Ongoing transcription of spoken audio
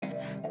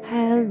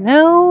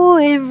Hello,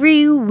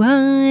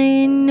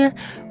 everyone.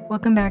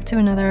 Welcome back to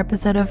another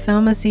episode of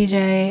Film with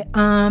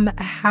CJ.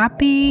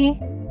 Happy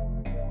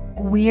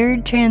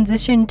weird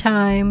transition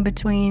time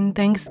between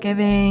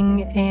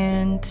Thanksgiving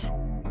and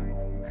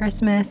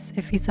Christmas,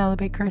 if you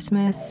celebrate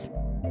Christmas,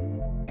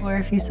 or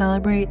if you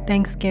celebrate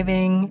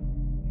Thanksgiving.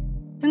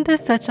 Isn't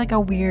this such like a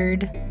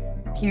weird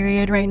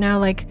period right now?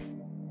 Like,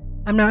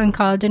 I'm not in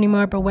college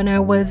anymore, but when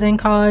I was in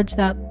college,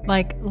 that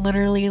like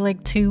literally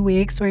like 2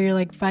 weeks where you're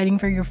like fighting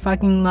for your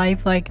fucking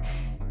life, like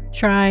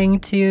trying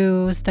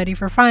to study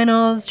for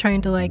finals,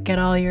 trying to like get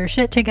all your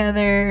shit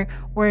together,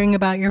 worrying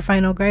about your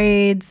final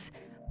grades,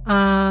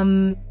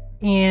 and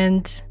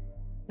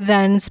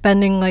then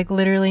spending like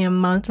literally a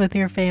month with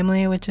your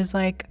family, which is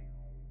like,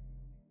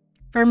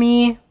 for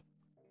me,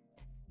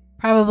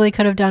 probably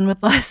could have done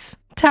with less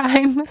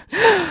time.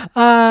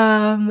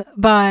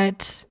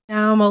 But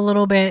now I'm a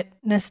little bit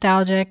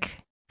nostalgic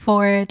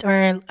for it,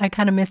 or I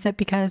kind of miss it,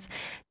 because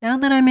now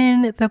that I'm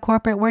in the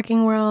corporate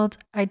working world,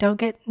 I don't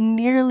get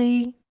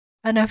nearly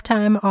enough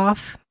time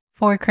off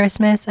for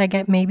Christmas. I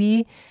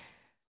think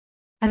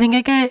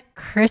I get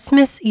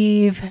Christmas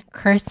Eve,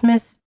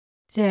 Christmas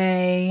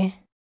Day,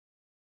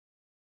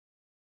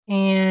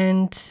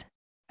 and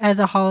as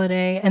a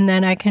holiday, and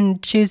then I can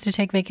choose to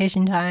take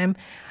vacation time.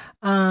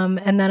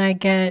 And then I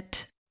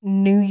get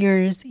New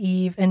Year's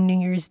Eve and New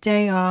Year's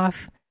Day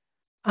off.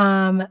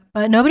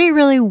 But nobody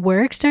really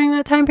works during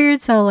that time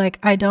period, so like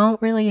I don't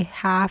really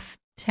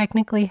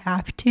technically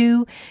have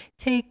to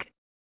take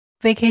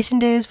vacation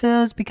days for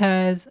those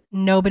because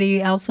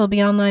nobody else will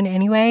be online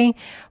anyway.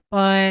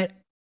 But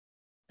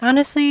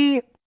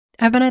honestly,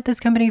 I've been at this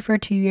company for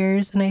 2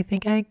 years, and I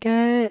think I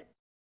get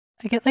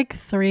like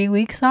 3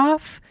 weeks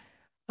off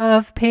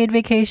of paid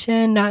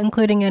vacation, not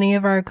including any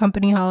of our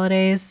company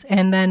holidays,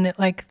 and then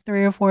like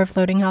 3 or 4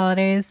 floating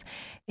holidays.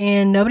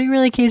 And nobody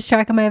really keeps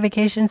track of my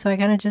vacation, so I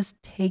kind of just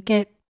take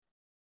it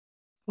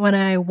when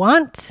I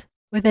want,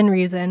 within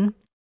reason.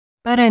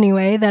 But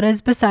anyway, that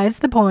is besides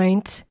the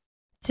point.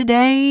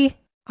 Today,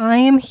 I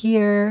am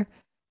here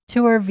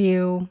to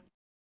review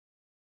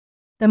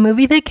the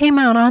movie that came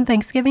out on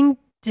Thanksgiving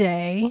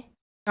Day,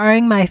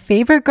 starring my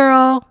favorite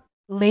girl,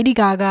 Lady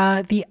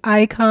Gaga, the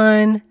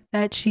icon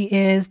that she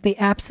is, the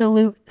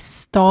absolute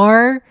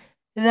star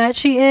that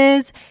she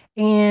is.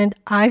 And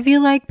I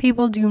feel like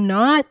people do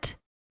not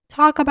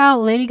talk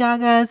about Lady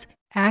Gaga's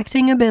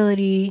acting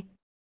ability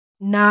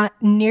not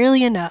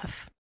nearly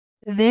enough.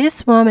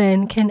 This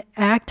woman can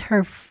act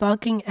her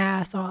fucking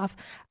ass off.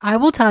 I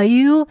will tell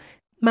you,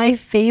 my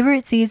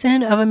favorite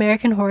season of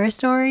American Horror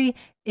Story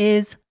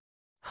is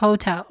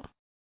Hotel,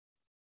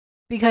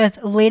 because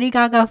Lady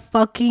Gaga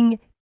fucking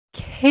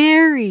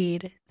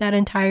carried that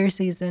entire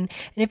season.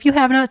 And if you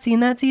have not seen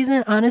that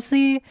season,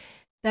 honestly,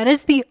 that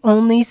is the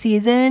only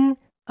season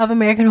of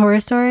American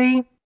Horror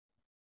Story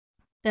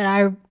that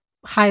I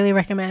highly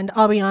recommend.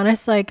 I'll be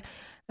honest, like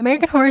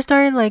American Horror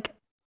Story, like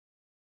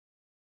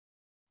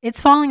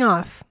it's falling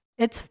off.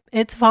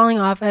 It's falling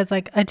off as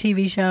like a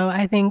TV show.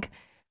 I think,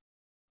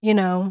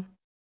 the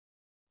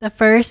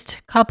first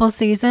couple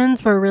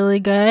seasons were really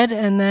good,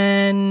 and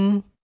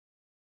then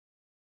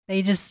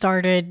they just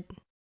started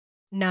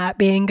not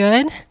being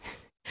good.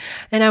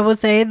 And I will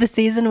say the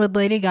season with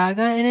Lady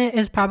Gaga in it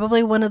is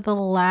probably one of the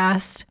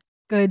last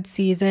good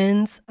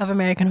seasons of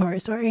American Horror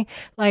Story.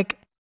 Like,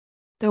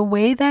 the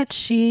way that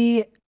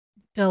she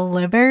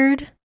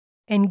delivered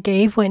and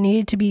gave what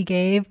needed to be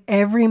gave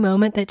every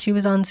moment that she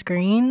was on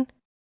screen,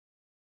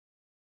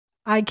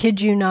 I kid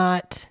you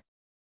not.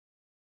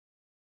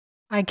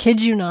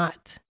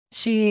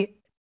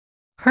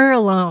 Her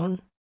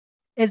alone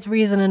is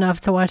reason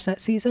enough to watch that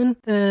season.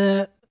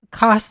 The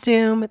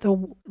costume,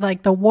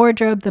 the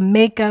wardrobe, the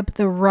makeup,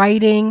 the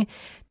writing,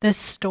 the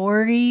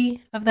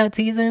story of that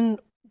season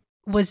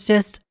was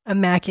just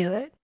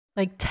immaculate.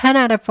 Like 10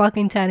 out of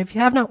fucking 10. If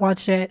you have not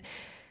watched it,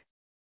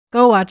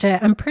 go watch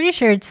it. I'm pretty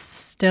sure it's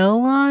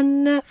still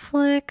on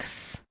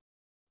Netflix.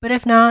 But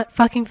if not,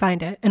 fucking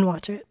find it and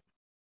watch it.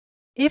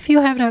 If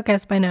you have not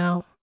guessed by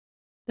now,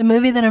 the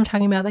movie that I'm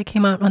talking about that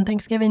came out on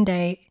Thanksgiving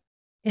Day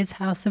is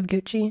House of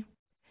Gucci,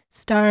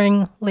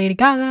 starring Lady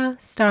Gaga,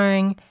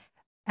 starring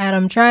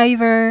Adam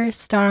Driver,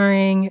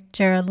 starring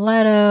Jared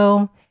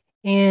Leto,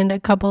 and a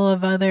couple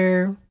of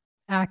other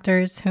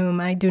actors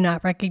whom I do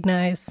not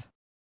recognize.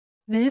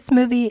 This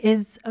movie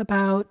is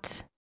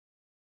about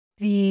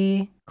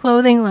the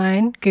clothing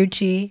line,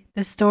 Gucci,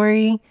 the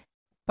story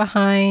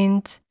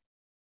behind,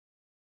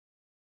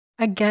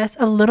 I guess,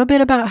 a little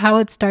bit about how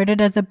it started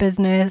as a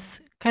business,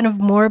 kind of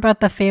more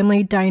about the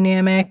family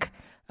dynamic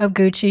of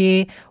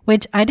Gucci,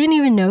 which I didn't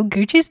even know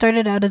Gucci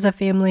started out as a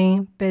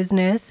family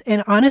business.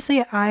 And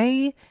honestly,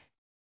 I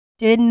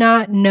did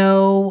not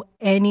know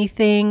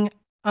anything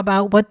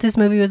about what this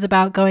movie was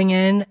about going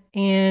in.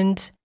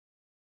 And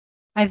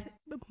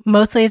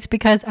mostly it's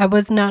because I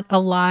was not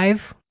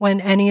alive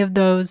when any of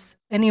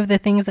the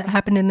things that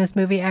happened in this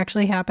movie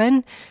actually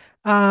happened.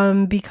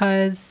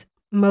 Because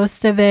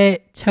most of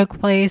it took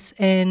place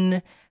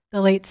in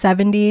the late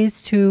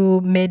 70s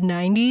to mid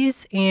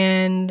 90s,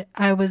 and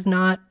I was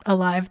not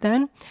alive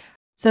then.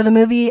 So the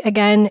movie,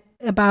 again,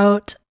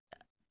 about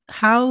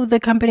how the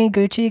company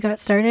Gucci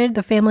got started,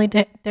 the family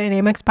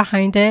dynamics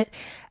behind it,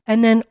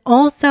 and then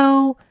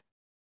also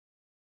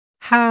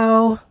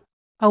how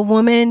a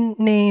woman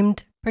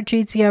named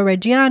Patrizia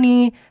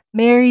Reggiani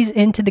marries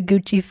into the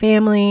Gucci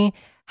family,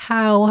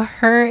 how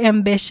her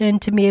ambition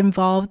to be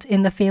involved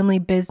in the family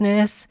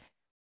business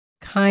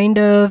kind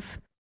of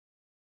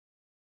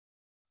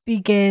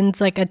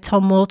begins like a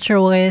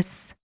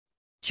tumultuous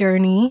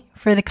journey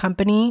for the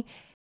company.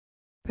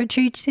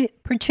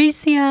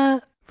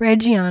 Patrizia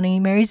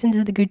Reggiani marries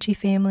into the Gucci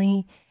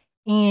family,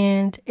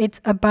 and it's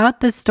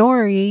about the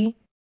story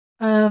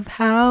of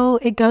how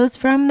it goes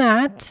from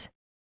that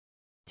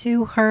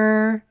to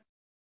her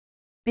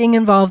being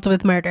involved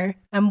with murder.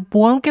 I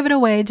won't give it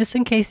away just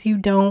in case you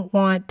don't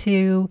want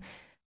to,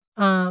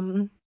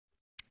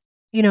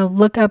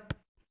 look up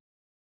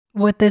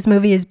what this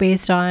movie is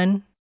based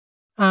on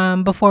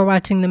before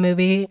watching the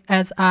movie,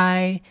 as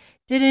I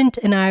didn't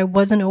and I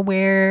wasn't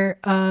aware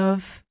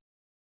of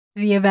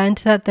the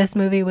event that this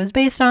movie was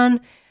based on.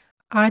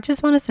 I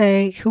just want to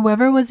say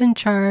whoever was in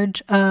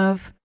charge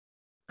of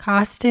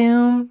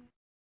costume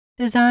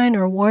design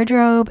or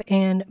wardrobe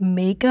and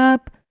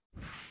makeup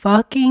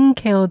fucking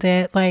killed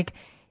it. Like,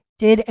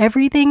 did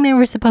everything they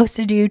were supposed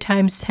to do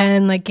times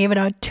 10, like gave it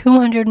a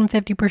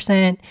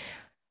 250%.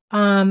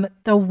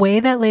 The way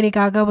that Lady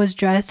Gaga was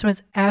dressed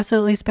was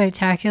absolutely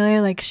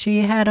spectacular. Like,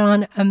 she had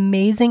on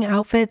amazing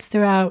outfits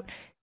throughout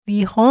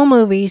the whole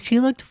movie. She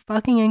looked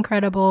fucking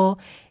incredible.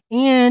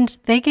 And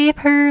they gave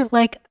her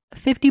like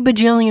 50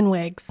 bajillion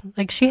wigs.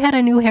 Like, she had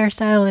a new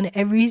hairstyle in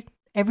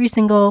every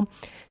single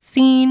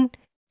scene,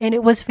 and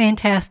it was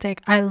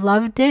fantastic. I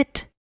loved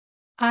it.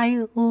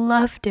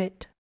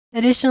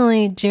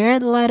 Additionally,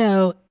 Jared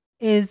Leto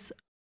is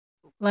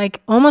like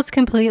almost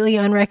completely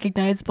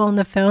unrecognizable in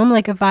the film.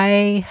 Like, if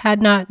I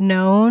had not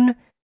known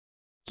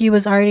he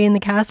was already in the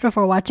cast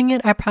before watching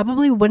it, I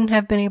probably wouldn't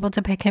have been able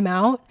to pick him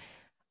out.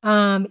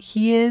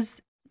 He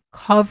is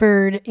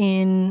covered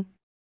in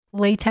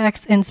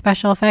latex and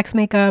special effects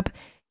makeup.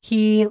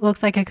 He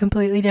looks like a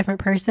completely different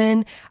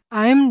person.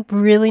 I'm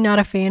really not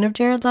a fan of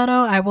Jared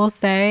Leto, I will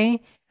say.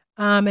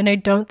 And I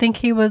don't think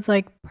he was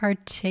like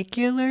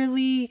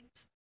particularly,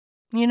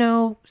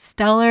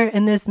 stellar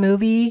in this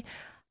movie.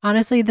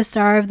 Honestly, the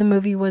star of the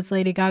movie was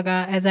Lady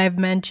Gaga, as I've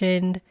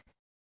mentioned.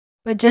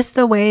 But just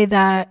the way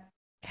that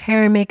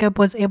hair and makeup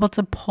was able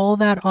to pull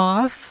that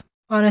off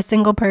on a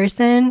single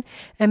person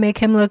and make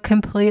him look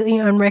completely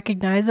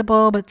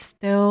unrecognizable, but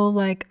still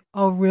like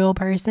a real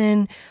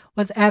person,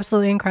 was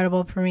absolutely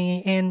incredible for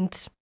me. And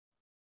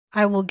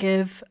I will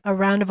give a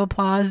round of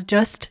applause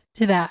just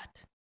to that.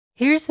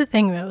 Here's the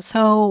thing though.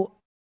 So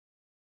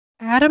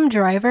Adam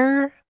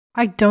Driver,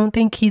 I don't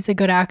think he's a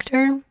good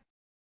actor.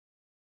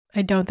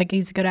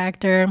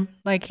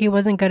 Like, he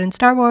wasn't good in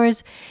Star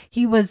Wars.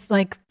 He was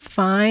like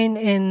fine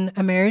in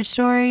A Marriage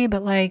Story,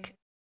 but like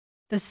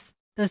the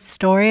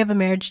story of A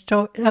Marriage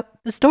Story,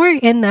 the story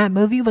in that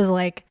movie was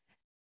like,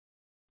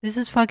 this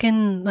is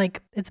fucking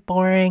like, it's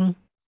boring,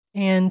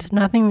 and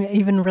nothing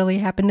even really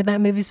happened in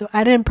that movie. So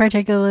I didn't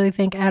particularly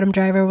think Adam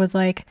Driver was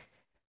like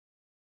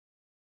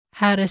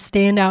had a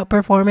standout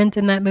performance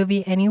in that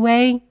movie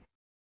anyway.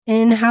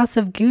 In House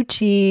of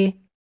Gucci,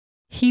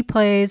 he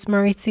plays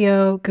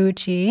Maurizio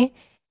Gucci,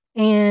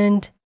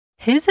 and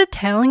his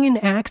Italian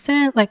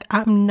accent, like,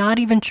 I'm not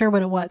even sure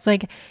what it was.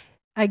 Like,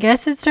 I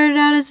guess it started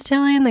out as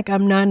Italian. Like,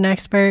 I'm not an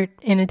expert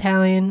in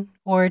Italian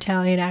or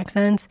Italian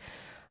accents.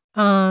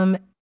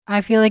 I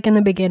feel like in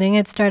the beginning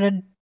it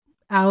started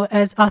out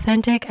as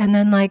authentic, and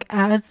then like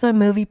as the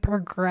movie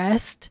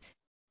progressed,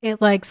 it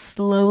like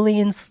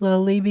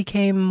slowly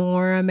became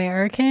more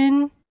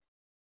American.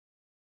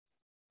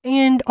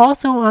 And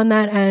also on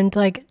that end,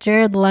 like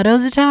Jared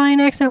Leto's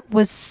Italian accent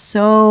was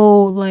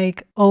so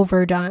like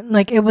overdone.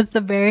 Like, it was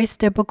the very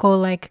typical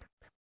like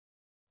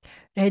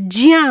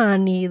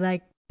Reggiani,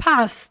 like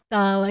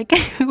pasta, like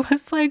it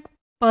was like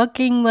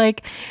fucking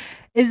like,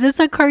 is this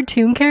a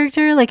cartoon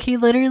character? Like, he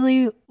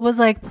literally was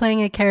like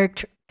playing a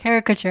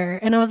caricature,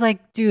 and I was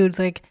like, dude,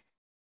 like,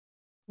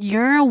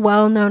 you're a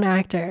well-known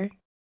actor.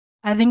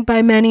 I think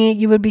by many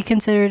you would be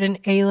considered an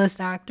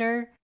A-list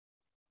actor,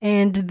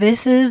 and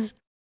this is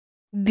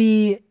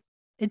the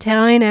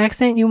Italian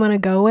accent you want to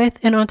go with.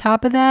 And on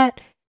top of that,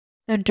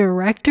 the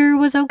director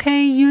was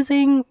okay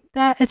using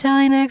that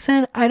Italian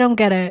accent. I don't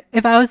get it.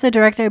 If I was the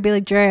director, I'd be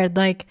like, Jared,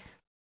 like,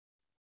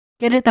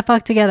 get it the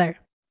fuck together.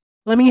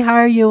 Let me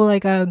hire you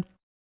like an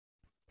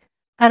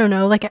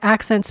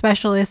accent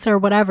specialist or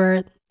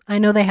whatever. I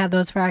know they have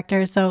those for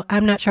actors, so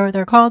I'm not sure what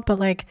they're called, but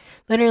like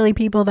literally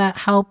people that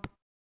help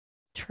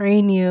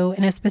train you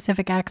in a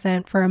specific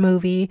accent for a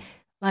movie.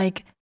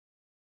 Like,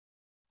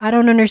 I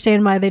don't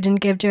understand why they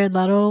didn't give Jared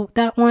Leto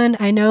that one.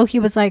 I know he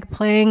was like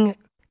playing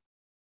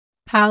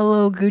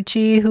Paolo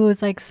Gucci, who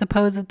was like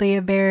supposedly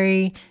a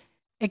very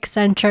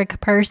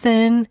eccentric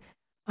person.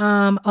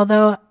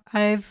 Although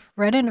I've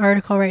read an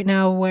article right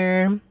now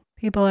where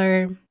people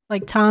are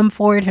like, Tom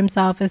Ford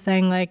himself is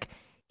saying like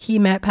he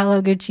met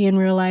Paolo Gucci in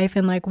real life,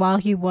 and like while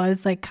he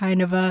was like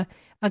kind of a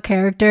a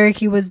character.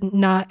 He was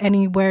not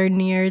anywhere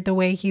near the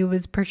way he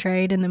was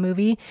portrayed in the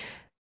movie.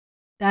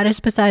 That is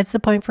besides the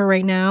point for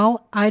right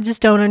now. I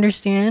just don't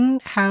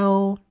understand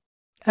how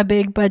a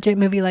big budget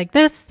movie like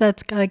this,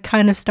 that's like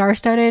kind of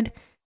star-studded,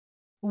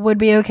 would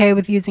be okay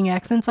with using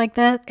accents like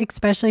that,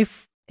 especially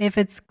if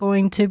it's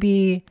going to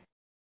be,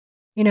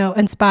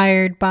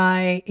 inspired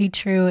by a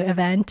true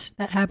event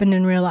that happened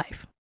in real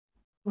life.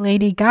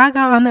 Lady Gaga,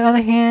 on the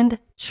other hand,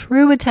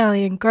 true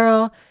Italian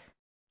girl.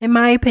 In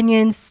my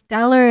opinion,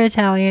 stellar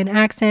Italian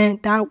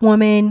accent. That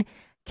woman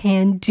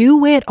can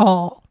do it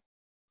all.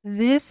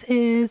 This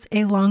is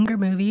a longer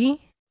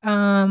movie.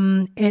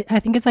 I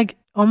think it's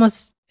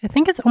almost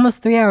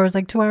 3 hours,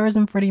 like 2 hours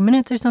and 40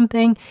 minutes or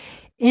something.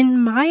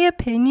 In my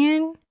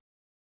opinion,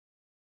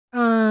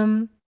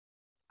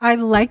 I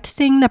liked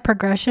seeing the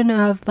progression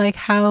of like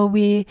how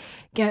we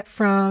get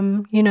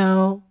from,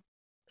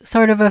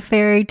 sort of a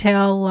fairy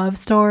tale love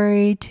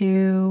story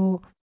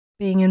to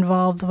being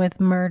involved with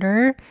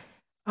murder.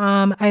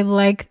 I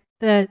like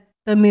that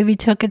the movie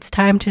took its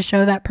time to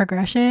show that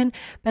progression,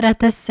 but at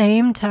the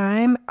same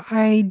time,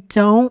 I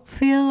don't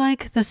feel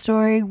like the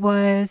story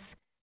was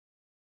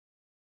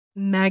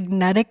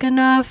magnetic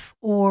enough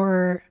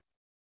or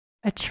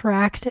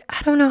attractive.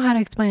 I don't know how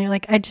to explain it.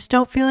 Like, I just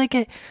don't feel like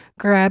it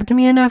grabbed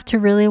me enough to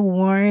really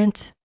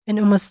warrant an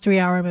almost 3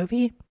 hour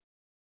movie.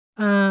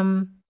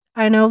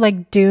 I know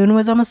like Dune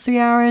was almost 3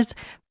 hours,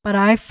 but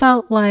I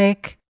felt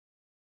like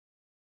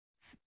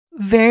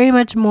very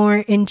much more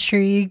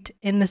intrigued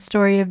in the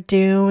story of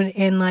Dune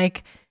and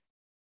like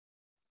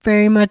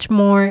very much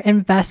more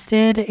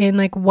invested in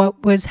like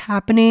what was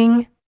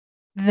happening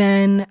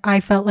than I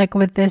felt like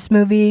with this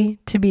movie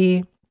to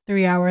be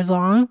 3 hours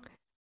long.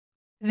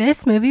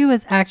 This movie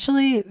was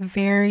actually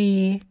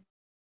very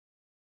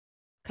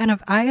kind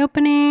of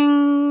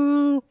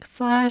eye-opening /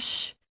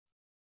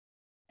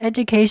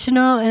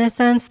 educational in a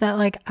sense that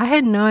like I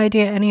had no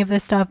idea any of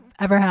this stuff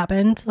ever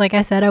happened. Like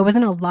I said, I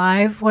wasn't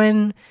alive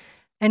when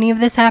any of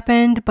this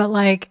happened, but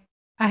like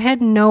I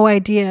had no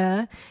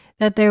idea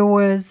that there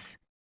was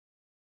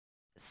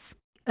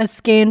a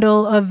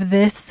scandal of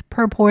this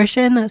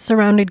proportion that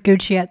surrounded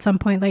Gucci at some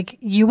point. Like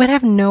you would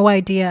have no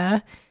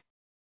idea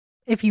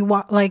if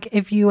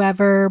you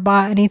ever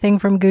bought anything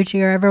from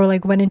Gucci or ever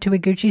like went into a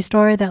Gucci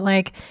store that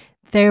like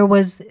there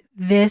was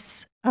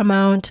this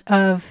amount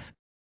of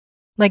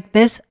like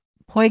this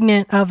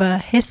poignant of a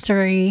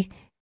history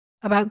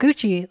about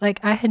Gucci. Like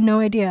I had no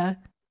idea.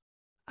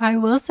 I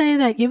will say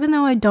that even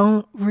though I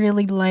don't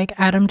really like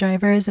Adam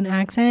Driver as an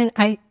accent,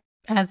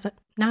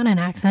 not an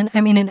accent,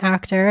 I mean an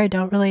actor, I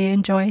don't really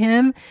enjoy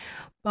him,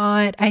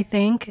 but I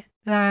think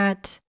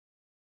that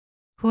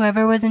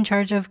whoever was in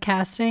charge of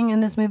casting in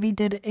this movie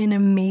did an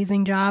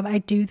amazing job. I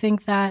do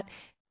think that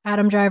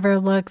Adam Driver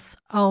looks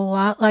a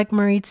lot like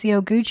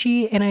Maurizio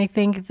Gucci, and I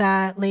think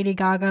that Lady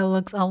Gaga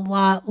looks a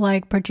lot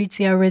like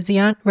Patrizia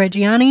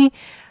Reggiani.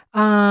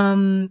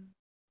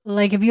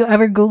 Like if you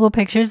ever Google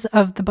pictures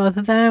of the both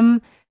of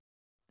them,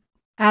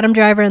 Adam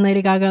Driver and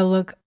Lady Gaga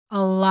look a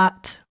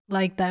lot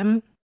like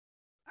them.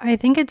 I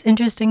think it's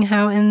interesting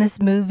how in this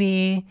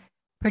movie,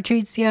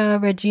 Patrizia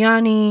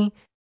Reggiani,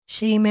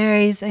 she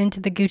marries into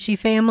the Gucci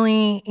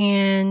family,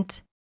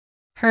 and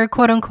her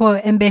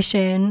quote-unquote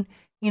ambition,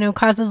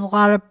 causes a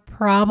lot of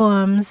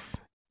problems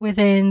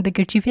within the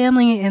Gucci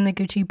family and the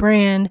Gucci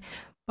brand.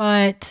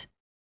 But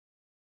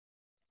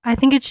I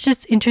think it's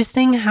just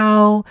interesting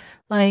how,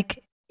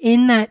 like,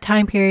 in that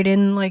time period,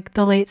 in like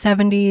the late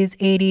 70s,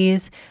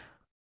 80s,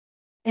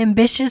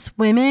 ambitious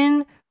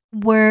women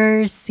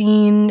were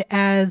seen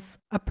as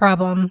a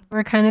problem.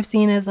 Were kind of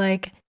seen as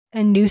like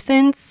a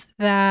nuisance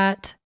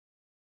that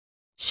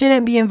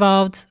shouldn't be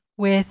involved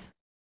with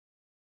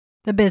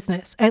the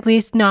business, at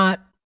least not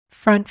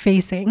front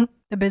facing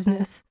the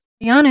business.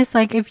 To be honest,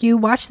 like if you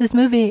watch this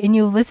movie and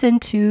you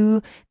listen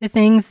to the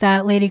things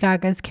that Lady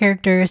Gaga's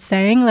character is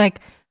saying, like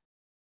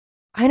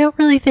I don't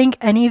really think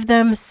any of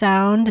them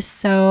sound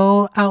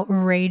so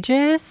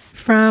outrageous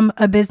from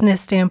a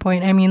business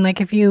standpoint. I mean,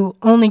 like if you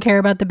only care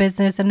about the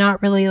business and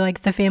not really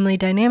like the family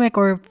dynamic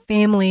or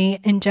family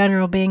in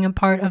general being a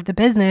part of the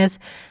business,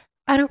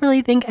 I don't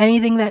really think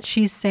anything that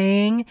she's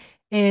saying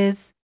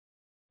is,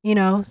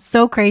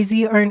 so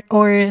crazy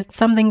or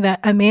something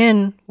that a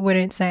man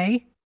wouldn't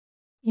say.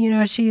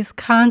 She's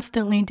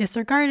constantly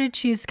disregarded.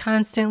 She's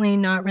constantly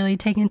not really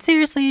taken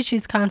seriously.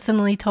 She's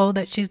constantly told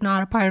that she's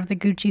not a part of the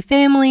Gucci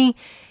family.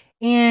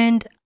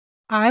 And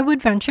I would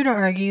venture to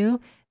argue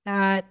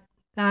that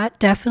that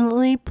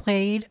definitely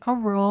played a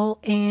role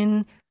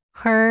in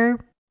her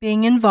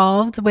being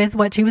involved with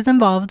what she was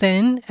involved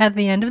in at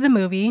the end of the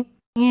movie.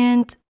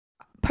 And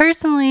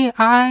personally,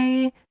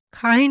 I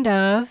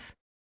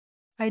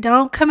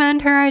don't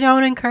commend her. I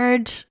don't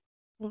encourage,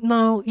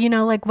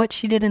 like what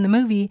she did in the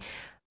movie.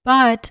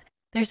 But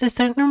there's a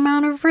certain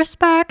amount of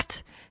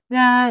respect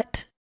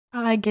that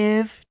I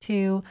give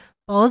to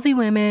ballsy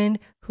women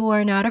who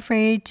are not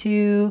afraid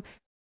to,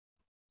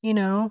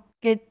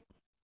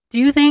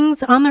 do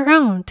things on their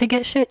own to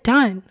get shit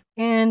done.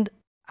 And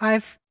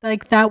I've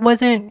like that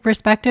wasn't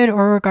respected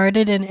or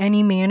regarded in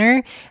any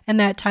manner in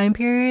that time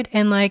period.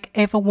 And like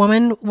if a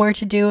woman were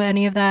to do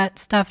any of that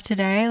stuff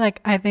today,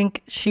 like I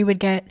think she would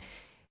get,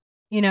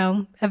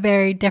 a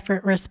very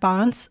different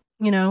response,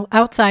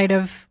 outside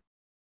of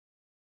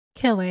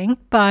killing.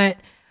 But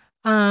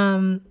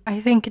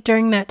I think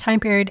during that time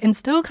period and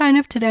still kind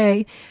of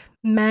today,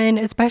 men,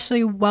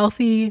 especially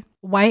wealthy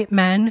white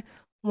men,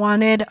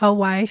 wanted a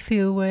wife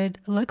who would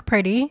look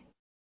pretty,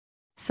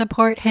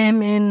 support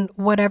him in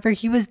whatever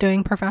he was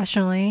doing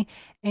professionally,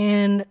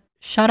 and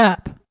shut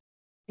up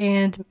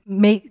and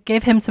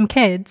give him some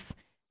kids.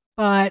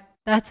 But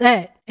that's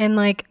it. And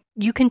like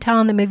you can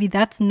tell in the movie,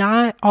 that's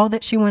not all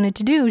that she wanted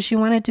to do. She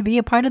wanted to be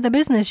a part of the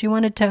business. She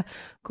wanted to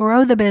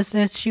grow the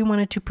business. She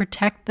wanted to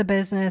protect the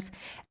business,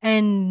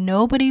 and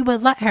nobody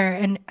would let her.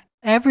 And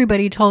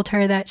everybody told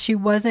her that she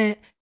wasn't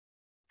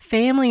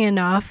family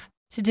enough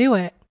to do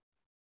it.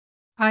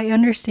 I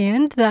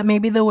understand that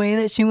maybe the way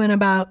that she went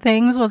about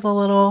things was a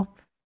little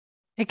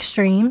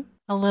extreme,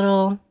 a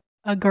little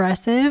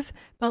aggressive,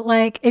 but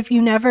like if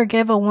you never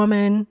give a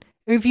woman,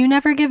 or if you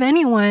never give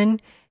anyone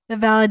the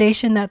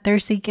validation that they're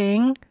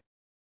seeking,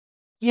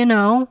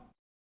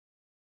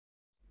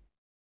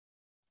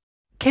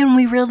 can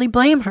we really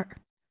blame her?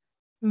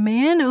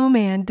 Man, oh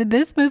man, did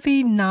this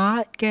movie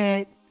not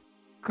get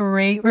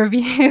great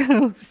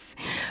reviews?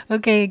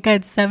 Okay, it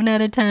got 7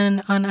 out of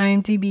 10 on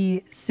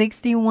IMDb,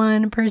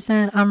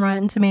 61% on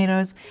Rotten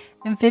Tomatoes,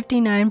 and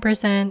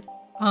 59%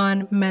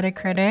 on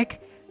Metacritic.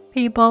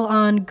 People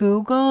on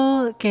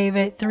Google gave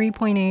it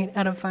 3.8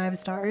 out of 5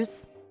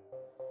 stars.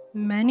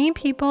 Many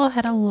people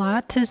had a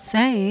lot to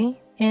say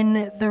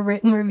in the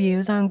written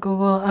reviews on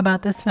Google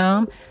about this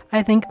film.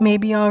 I think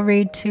maybe I'll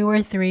read 2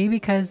 or 3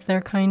 because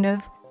they're kind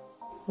of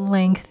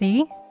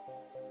lengthy.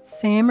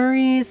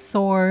 Samurai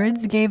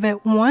Swords gave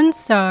it 1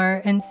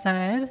 star and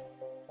said,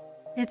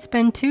 "It's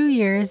been 2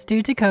 years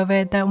due to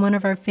COVID that one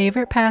of our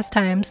favorite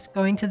pastimes,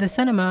 going to the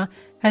cinema,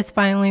 has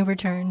finally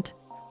returned,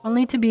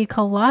 only to be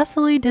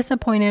colossally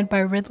disappointed by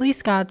Ridley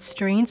Scott's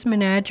strange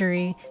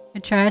menagerie, a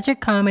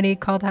tragic comedy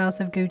called House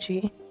of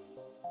Gucci.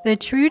 The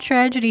true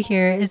tragedy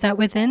here is that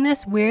within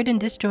this weird and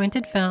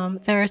disjointed film,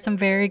 there are some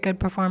very good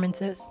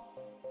performances.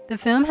 The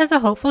film has a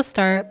hopeful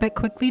start, but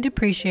quickly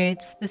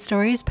depreciates. The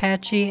story is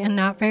patchy and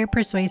not very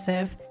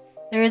persuasive.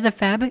 There is a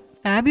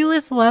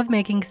fabulous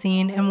lovemaking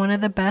scene and one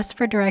of the best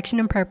for direction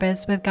and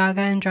purpose with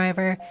Gaga and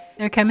Driver.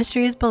 Their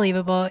chemistry is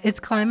believable.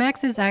 Its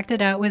climax is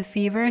acted out with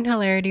fever and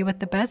hilarity with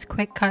the best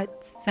quick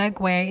cut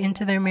segue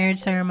into their marriage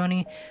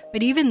ceremony.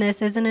 But even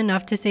this isn't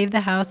enough to save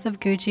the House of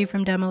Gucci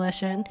from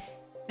demolition.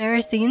 There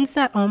are scenes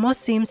that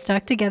almost seem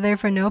stuck together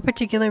for no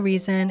particular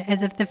reason,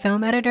 as if the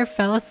film editor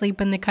fell asleep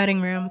in the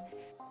cutting room.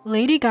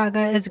 Lady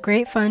Gaga is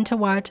great fun to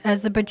watch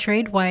as the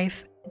betrayed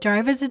wife.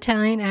 Driver's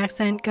Italian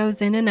accent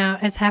goes in and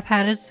out as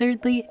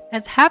haphazardly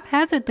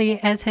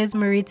as his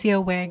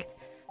Maurizio wig.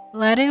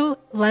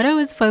 Leto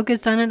is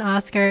focused on an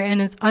Oscar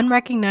and is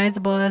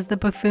unrecognizable as the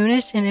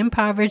buffoonish and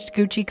impoverished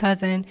Gucci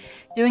cousin,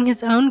 doing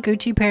his own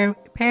Gucci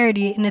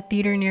parody in a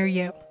theater near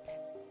you."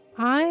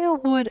 I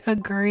would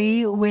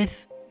agree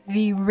with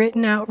the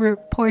written out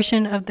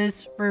portion of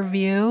this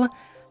review.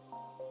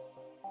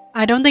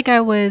 I don't think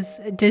I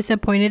was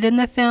disappointed in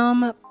the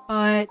film,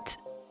 but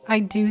I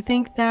do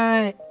think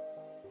that,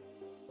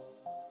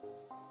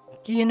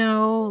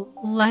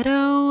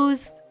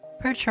 Leto's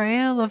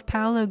portrayal of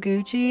Paolo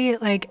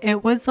Gucci, like,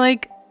 it was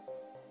like,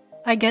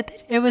 I get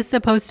that it was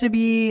supposed to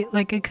be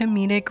like a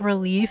comedic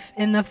relief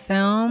in the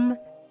film,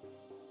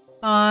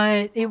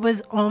 but it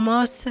was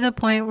almost to the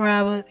point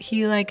where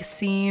he like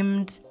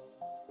seemed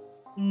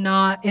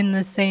not in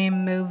the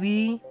same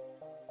movie.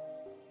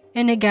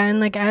 And again,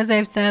 like as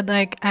I've said,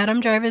 like Adam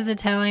Driver's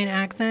Italian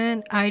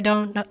accent, I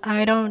don't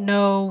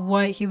know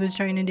what he was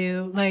trying to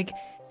do. Like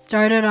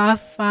started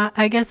off,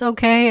 I guess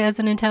okay as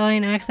an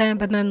Italian accent,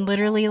 but then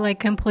literally like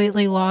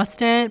completely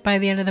lost it by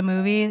the end of the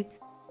movie.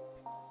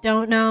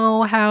 Don't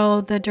know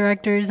how the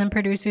directors and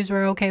producers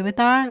were okay with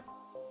that.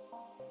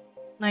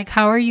 Like,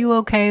 how are you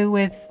okay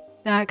with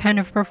that kind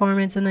of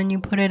performance and then you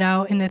put it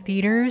out in the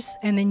theaters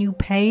and then you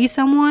pay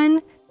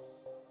someone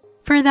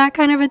for that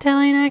kind of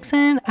Italian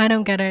accent? I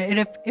don't get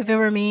it. If it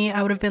were me,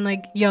 I would have been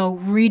like, yo,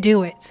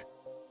 redo it.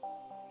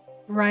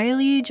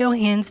 Riley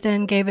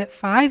Johansson gave it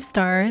 5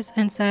 stars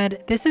and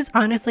said, "This is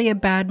honestly a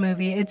bad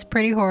movie. It's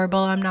pretty horrible,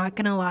 I'm not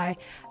gonna lie.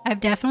 I've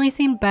definitely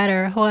seen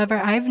better. However,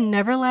 I've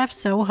never laughed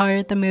so hard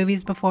at the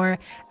movies before.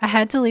 I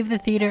had to leave the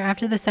theater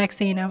after the sex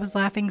scene. I was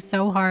laughing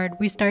so hard.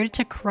 We started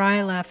to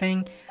cry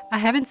laughing. I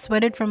haven't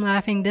sweated from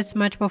laughing this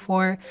much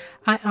before.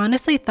 I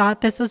honestly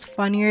thought this was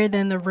funnier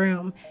than The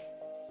Room.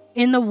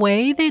 In the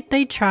way that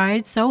they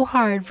tried so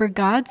hard, for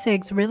God's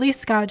sakes, Ridley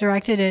Scott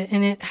directed it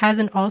and it has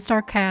an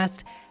all-star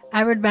cast.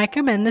 I would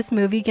recommend this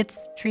movie gets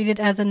treated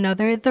as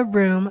another The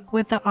Room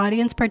with the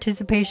audience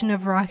participation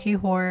of Rocky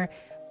Horror.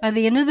 By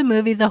the end of the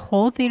movie, the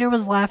whole theater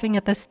was laughing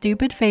at the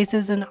stupid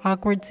faces and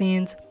awkward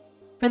scenes.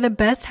 For the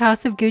best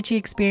House of Gucci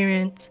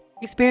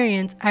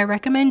experience, I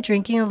recommend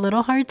drinking a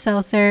little hard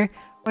seltzer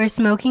or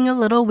smoking a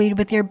little weed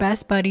with your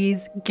best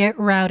buddies. Get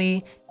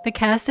rowdy. The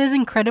cast is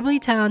incredibly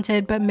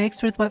talented, but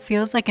mixed with what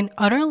feels like an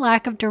utter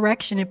lack of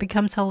direction, it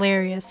becomes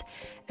hilarious.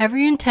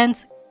 Every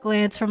intense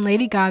glance from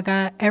Lady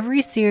Gaga,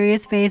 every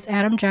serious face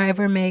Adam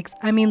Driver makes,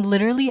 I mean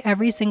literally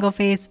every single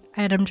face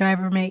Adam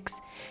Driver makes.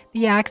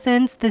 The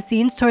accents, the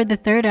scenes toward the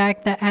third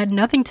act that add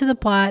nothing to the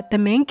plot, the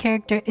main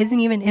character isn't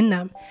even in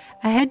them.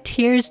 I had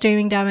tears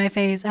streaming down my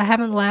face. I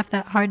haven't laughed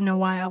that hard in a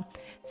while.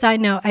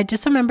 Side note, I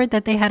just remembered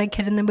that they had a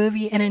kid in the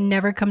movie and it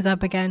never comes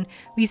up again.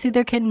 We see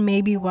their kid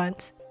maybe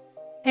once.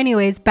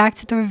 Anyways, back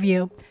to the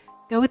review.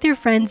 Go with your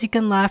friends, you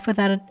can laugh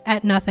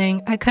at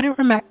nothing. I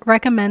couldn't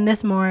recommend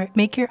this more.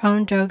 Make your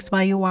own jokes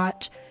while you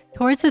watch.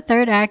 Towards the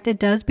third act, it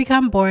does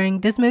become boring.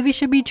 This movie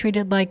should be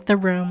treated like The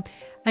Room.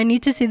 I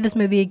need to see this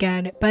movie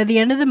again. By the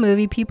end of the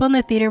movie, people in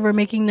the theater were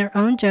making their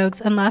own jokes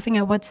and laughing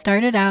at what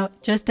started out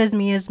just as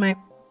me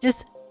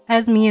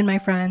and my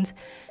friends.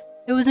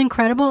 It was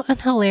incredible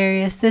and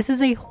hilarious. This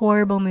is a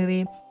horrible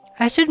movie.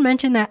 I should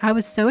mention that I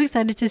was so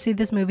excited to see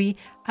this movie.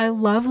 I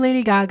love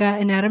Lady Gaga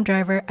and Adam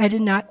Driver. I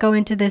did not go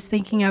into this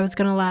thinking I was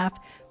going to laugh,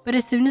 but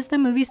as soon as the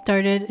movie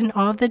started and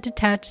all of the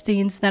detached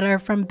scenes that are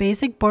from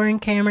basic boring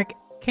camera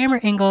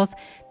angles,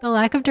 the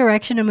lack of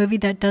direction, a movie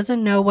that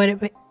doesn't know what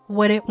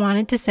it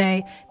wanted to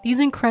say,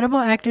 these incredible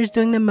actors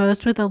doing the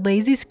most with a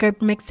lazy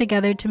script mixed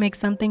together to make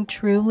something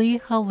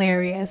truly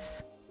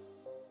hilarious.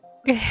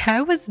 Okay, I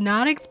was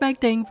not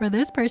expecting for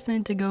this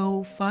person to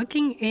go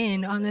fucking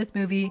in on this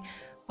movie,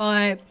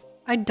 but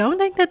I don't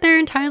think that they're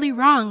entirely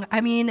wrong.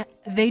 I mean,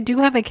 they do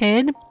have a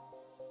kid,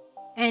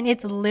 and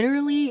it's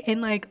literally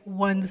in like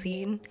one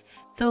scene.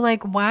 So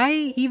like,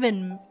 why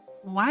even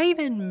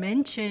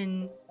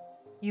mention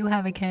you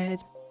have a kid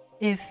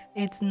if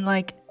it's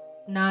like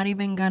not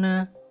even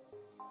gonna,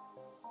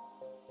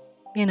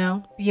 you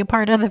know, be a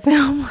part of the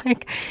film?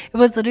 Like, it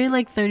was literally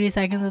like 30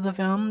 seconds of the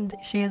film.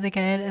 She has a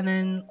kid, and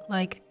then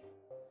like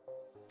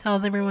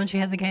tells everyone she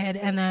has a kid,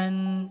 and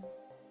then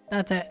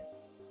that's it.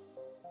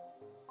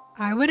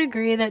 I would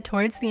agree that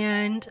towards the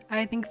end,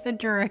 I think the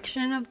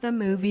direction of the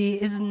movie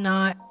is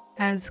not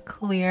as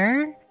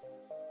clear.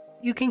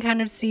 You can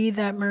kind of see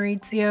that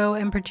Maurizio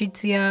and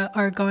Patrizia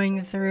are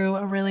going through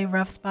a really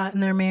rough spot in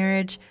their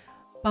marriage,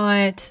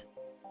 but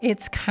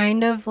it's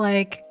kind of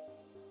like,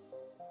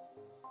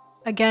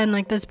 again,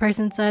 like this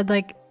person said,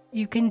 like,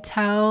 you can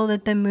tell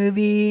that the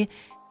movie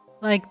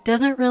like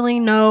doesn't really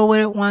know what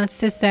it wants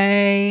to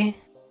say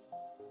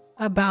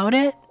about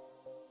it.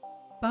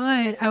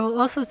 But I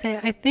will also say,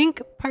 I think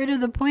part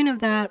of the point of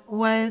that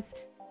was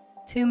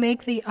to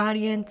make the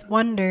audience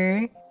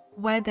wonder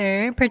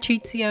whether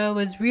Patrizia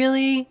was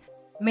really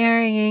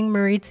marrying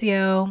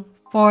Maurizio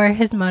for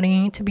his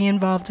money to be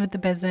involved with the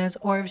business,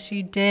 or if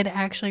she did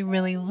actually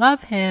really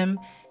love him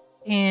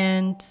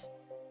and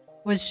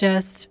was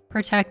just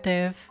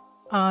protective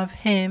of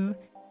him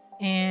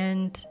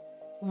and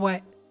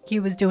what he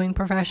was doing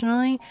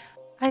professionally.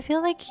 I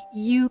feel like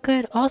you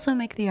could also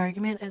make the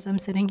argument, as I'm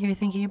sitting here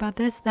thinking about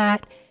this,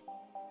 that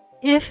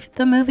if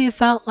the movie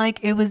felt like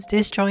it was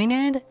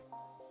disjointed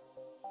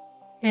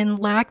and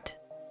lacked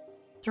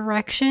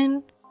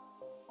direction,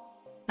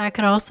 that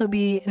could also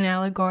be an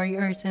allegory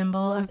or a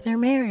symbol of their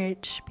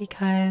marriage.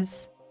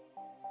 Because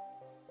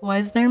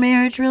was their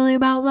marriage really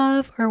about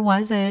love, or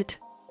was it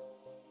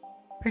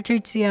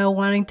Patrizia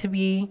wanting to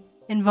be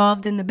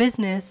involved in the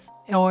business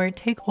or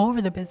take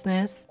over the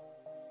business?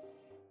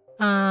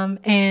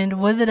 And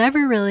was it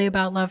ever really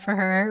about love for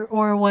her,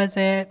 or was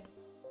it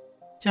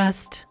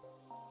just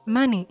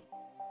money?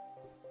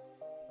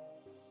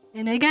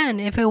 And again,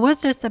 if it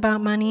was just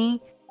about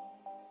money,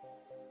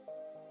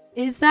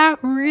 is that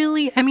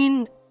really, I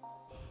mean,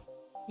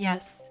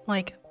 yes,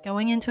 like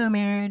going into a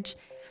marriage,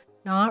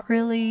 not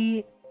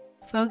really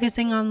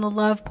focusing on the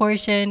love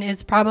portion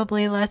is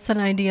probably less than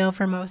ideal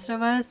for most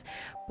of us.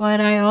 But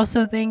I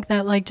also think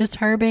that like just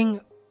her being,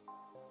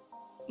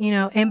 you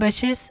know,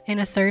 ambitious and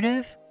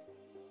assertive,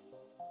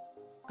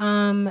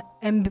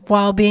 and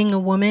while being a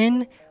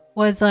woman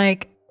was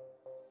like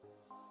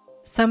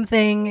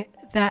something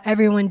that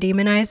everyone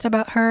demonized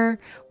about her.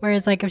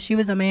 Whereas like if she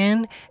was a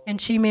man and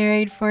she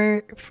married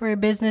for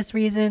business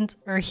reasons,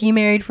 or he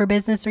married for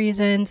business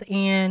reasons,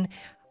 and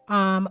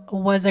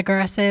was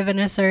aggressive and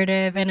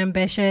assertive and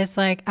ambitious,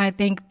 like I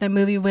think the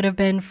movie would have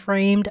been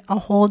framed a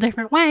whole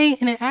different way,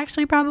 and it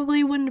actually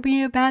probably wouldn't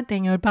be a bad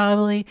thing. It would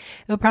probably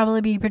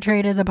be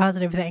portrayed as a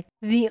positive thing.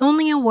 The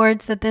only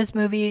awards that this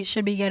movie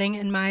should be getting,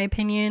 in my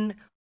opinion,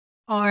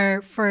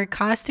 are for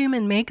costume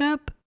and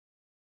makeup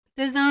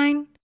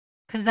design,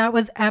 because that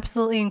was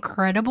absolutely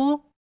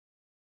incredible,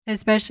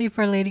 especially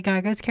for Lady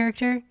Gaga's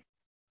character.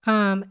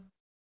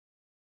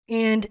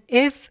 And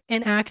if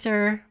an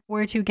actor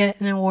were to get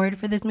an award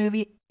for this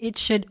movie, it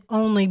should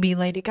only be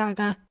Lady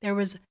Gaga. There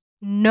was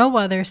no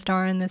other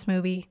star in this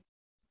movie.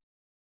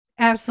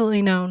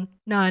 Absolutely none.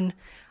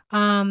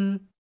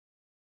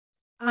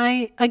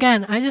 I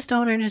just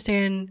don't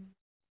understand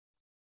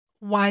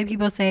why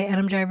people say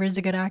Adam Driver is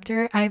a good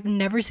actor. I've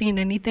never seen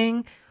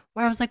anything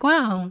where I was like,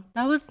 wow,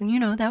 that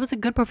was a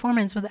good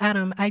performance with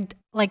Adam.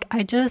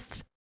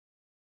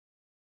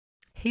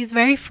 He's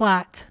very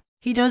flat.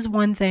 He does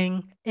one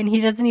thing, and he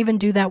doesn't even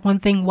do that one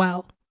thing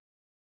well.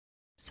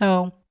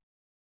 So,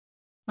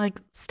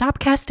 like, stop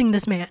casting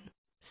this man.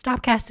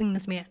 Stop casting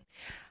this man.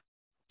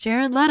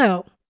 Jared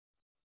Leto.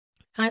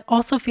 I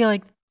also feel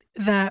like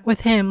that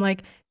with him.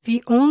 Like,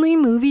 the only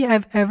movie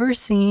I've ever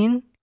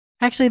seen,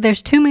 actually,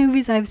 there's 2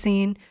 movies I've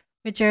seen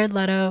with Jared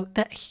Leto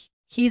that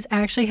he's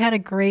actually had a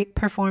great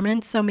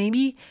performance. So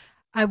maybe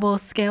I will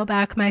scale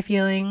back my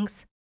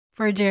feelings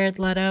for Jared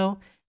Leto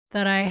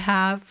that I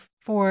have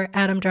for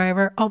Adam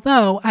Driver.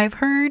 Although I've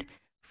heard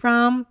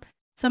from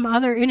some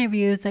other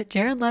interviews that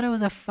Jared Leto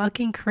is a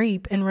fucking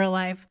creep in real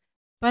life.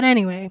 But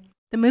anyway,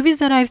 the movies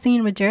that I've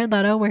seen with Jared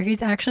Leto where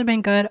he's actually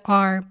been good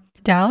are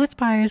Dallas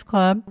Buyers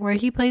Club, where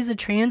he plays a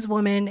trans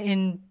woman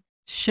and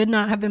should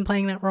not have been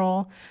playing that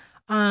role.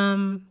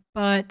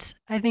 But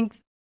I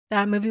think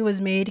that movie was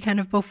made kind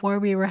of before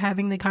we were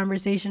having the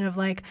conversation of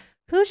like,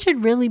 who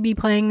should really be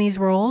playing these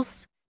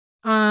roles?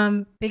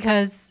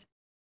 Because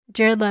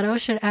Jared Leto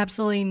should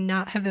absolutely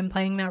not have been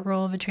playing that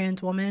role of a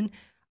trans woman.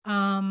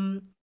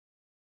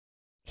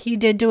 He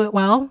did do it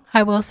well,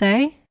 I will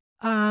say.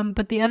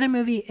 But the other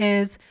movie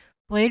is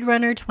Blade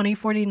Runner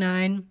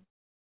 2049.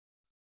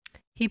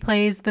 He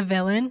plays the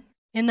villain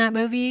in that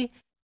movie,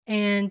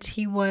 and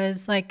he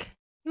was like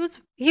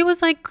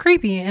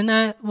creepy, and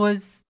that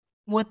was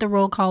what the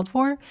role called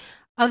for.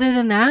 Other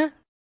than that,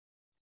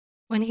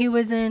 when he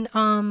was in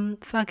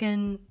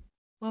fucking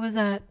what was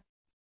that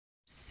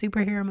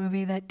superhero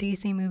movie, that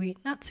DC movie,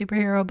 not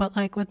superhero, but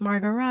like with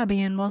Margot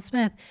Robbie and Will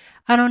Smith.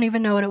 I don't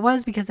even know what it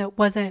was because it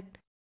wasn't.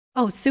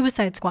 Oh,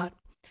 Suicide Squad.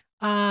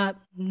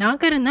 Not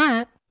good in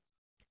that.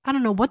 I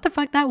don't know what the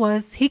fuck that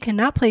was. He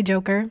cannot play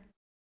Joker.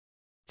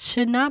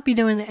 Should not be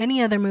doing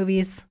any other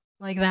movies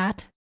like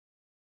that.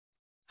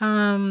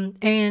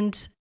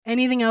 And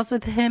anything else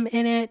with him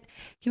in it.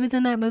 He was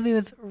in that movie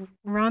with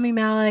Rami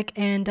Malek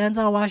and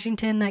Denzel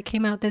Washington that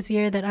came out this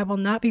year that I will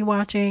not be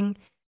watching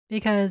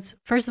because,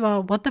 first of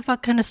all, what the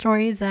fuck kind of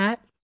story is that?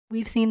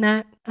 We've seen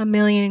that a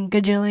million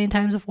gajillion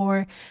times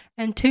before.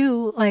 And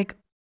 2, like,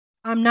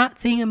 I'm not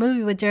seeing a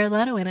movie with Jared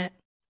Leto in it.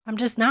 I'm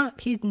just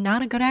not. He's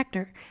not a good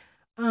actor.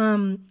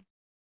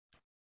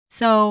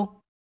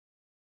 So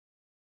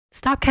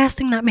stop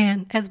casting that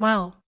man as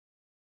well.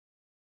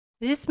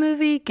 This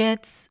movie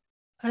gets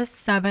a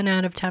 7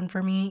 out of 10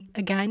 for me.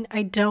 Again,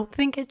 I don't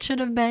think it should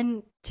have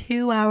been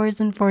 2 hours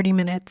and 40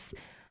 minutes.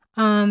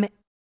 I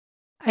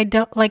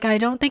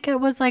don't think it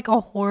was like a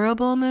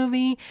horrible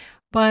movie,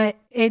 but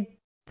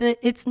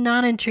it's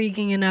not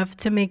intriguing enough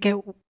to make it,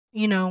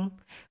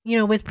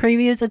 with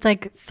previews it's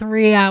like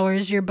 3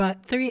 hours your butt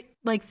 3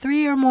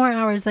 or more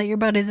hours that your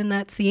butt is in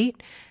that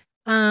seat.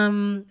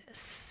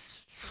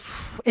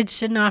 It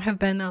should not have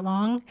been that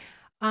long.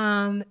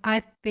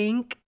 I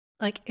think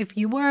like if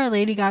you were a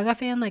Lady Gaga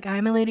fan, like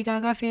I'm a Lady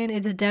Gaga fan,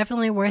 it's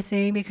definitely worth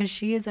seeing because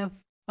she is a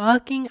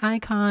fucking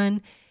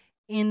icon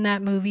in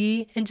that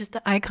movie and just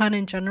an icon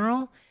in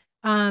general.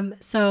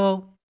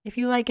 So if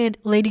you like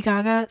it, Lady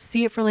Gaga,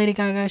 see it for Lady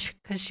Gaga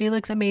because she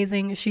looks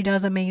amazing. She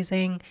does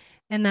amazing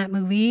in that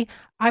movie.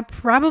 I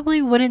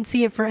probably wouldn't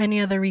see it for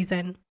any other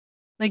reason.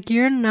 Like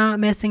you're not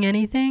missing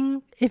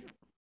anything if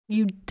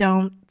you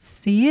don't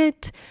see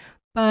it.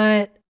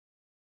 But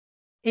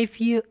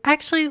if you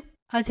actually,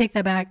 I take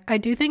that back. I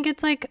do think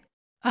it's like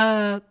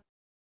a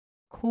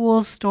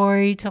cool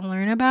story to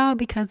learn about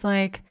because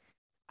like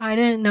I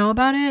didn't know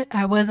about it.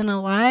 I wasn't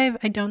alive.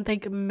 I don't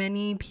think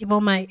many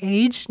people my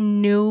age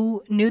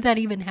knew that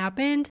even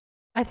happened.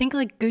 I think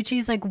like Gucci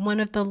is like one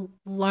of the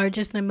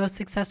largest and most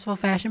successful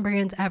fashion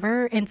brands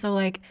ever. And so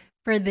like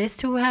for this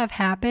to have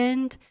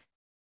happened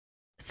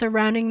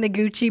surrounding the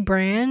Gucci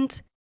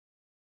brand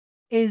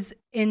is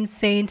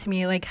insane to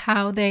me. Like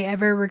how they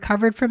ever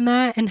recovered from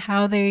that and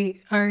how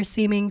they are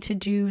seeming to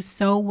do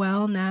so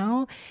well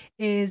now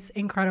is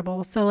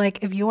incredible. So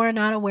like if you are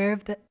not aware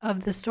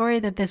of the story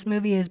that this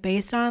movie is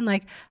based on,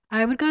 like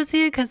I would go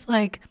see it because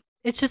like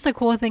it's just a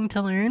cool thing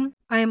to learn.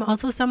 I am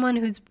also someone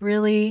who's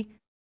really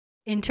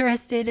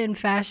interested in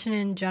fashion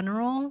in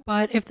general,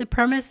 but if the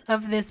premise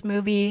of this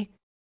movie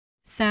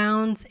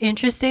sounds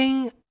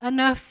interesting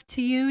enough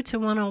to you to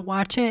want to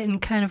watch it and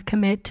kind of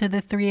commit to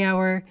the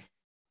 3-hour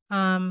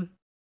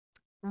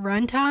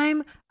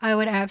runtime, I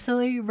would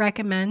absolutely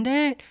recommend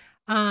it.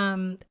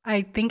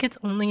 I think it's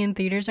only in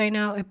theaters right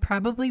now. It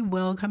probably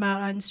will come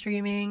out on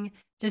streaming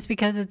just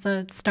because it's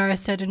a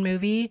star-studded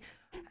movie.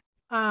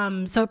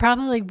 So it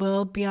probably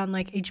will be on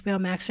like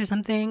HBO Max or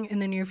something in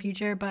the near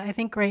future, but I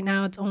think right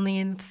now it's only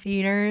in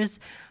theaters.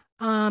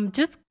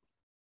 Just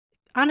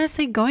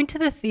honestly going to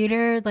the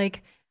theater,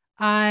 like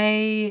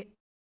I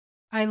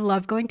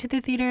love going to the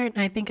theater, and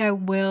I think I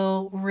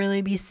will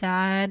really be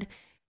sad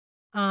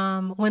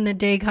when the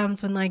day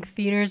comes when like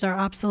theaters are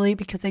obsolete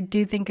because I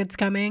do think it's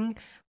coming.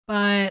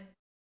 But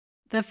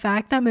the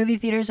fact that movie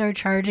theaters are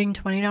charging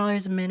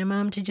 $20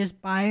 minimum to just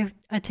buy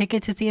a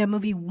ticket to see a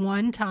movie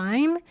one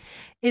time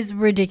is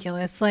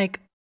ridiculous.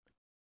 Like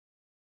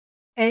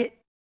it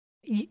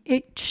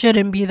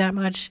shouldn't be that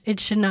much. It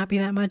should not be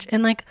that much.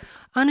 And like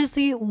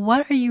honestly,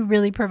 what are you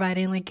really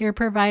providing? Like you're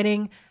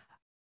providing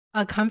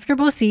a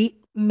comfortable seat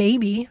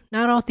maybe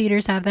not all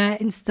theaters have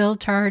that and still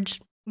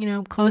charge,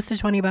 close to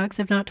 $20,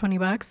 if not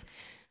 $20.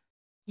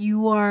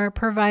 You are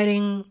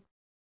providing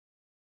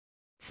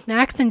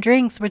snacks and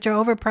drinks, which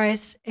are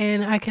overpriced,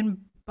 and I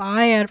can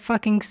buy at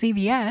fucking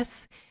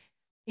CVS.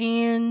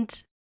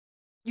 And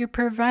you're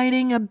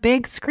providing a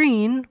big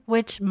screen,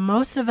 which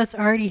most of us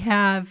already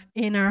have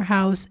in our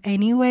house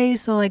anyway.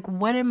 So, like,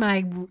 what am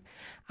I?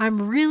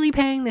 I'm really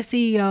paying the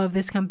CEO of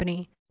this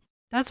company.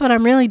 That's what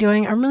I'm really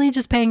doing. I'm really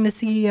just paying the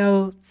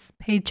CEO's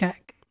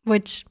paycheck,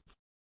 which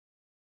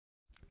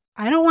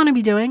I don't want to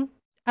be doing.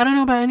 I don't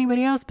know about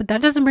anybody else, but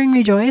that doesn't bring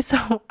me joy.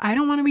 So I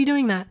don't want to be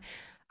doing that.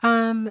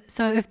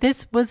 So if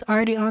this was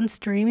already on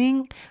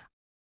streaming,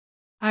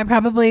 I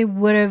probably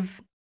would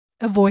have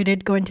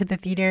avoided going to the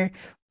theater.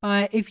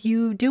 But if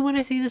you do want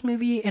to see this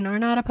movie and are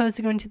not opposed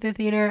to going to the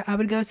theater, I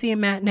would go see a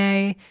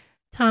matinee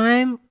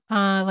time,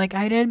 like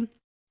I did.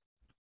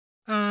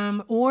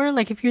 Or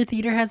like if your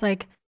theater has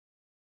like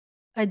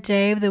a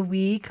day of the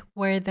week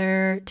where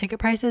their ticket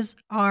prices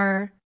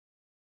are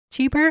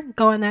cheaper,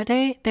 go on that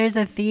day. There's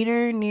a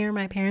theater near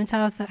my parents'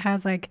 house that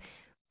has like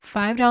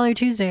 $5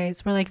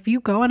 Tuesdays where like if you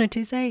go on a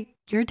Tuesday,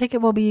 your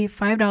ticket will be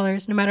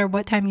 $5 no matter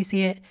what time you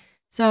see it.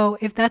 So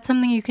if that's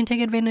something you can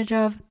take advantage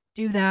of,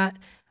 do that.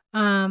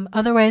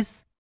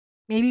 Otherwise,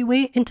 maybe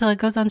wait until it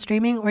goes on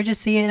streaming or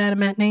just see it at a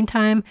matinee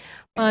time.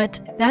 But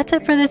that's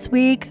it for this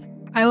week.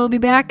 I will be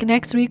back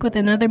next week with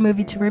another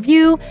movie to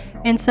review,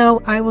 and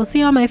so I will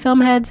see all my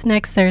film heads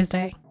next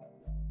Thursday.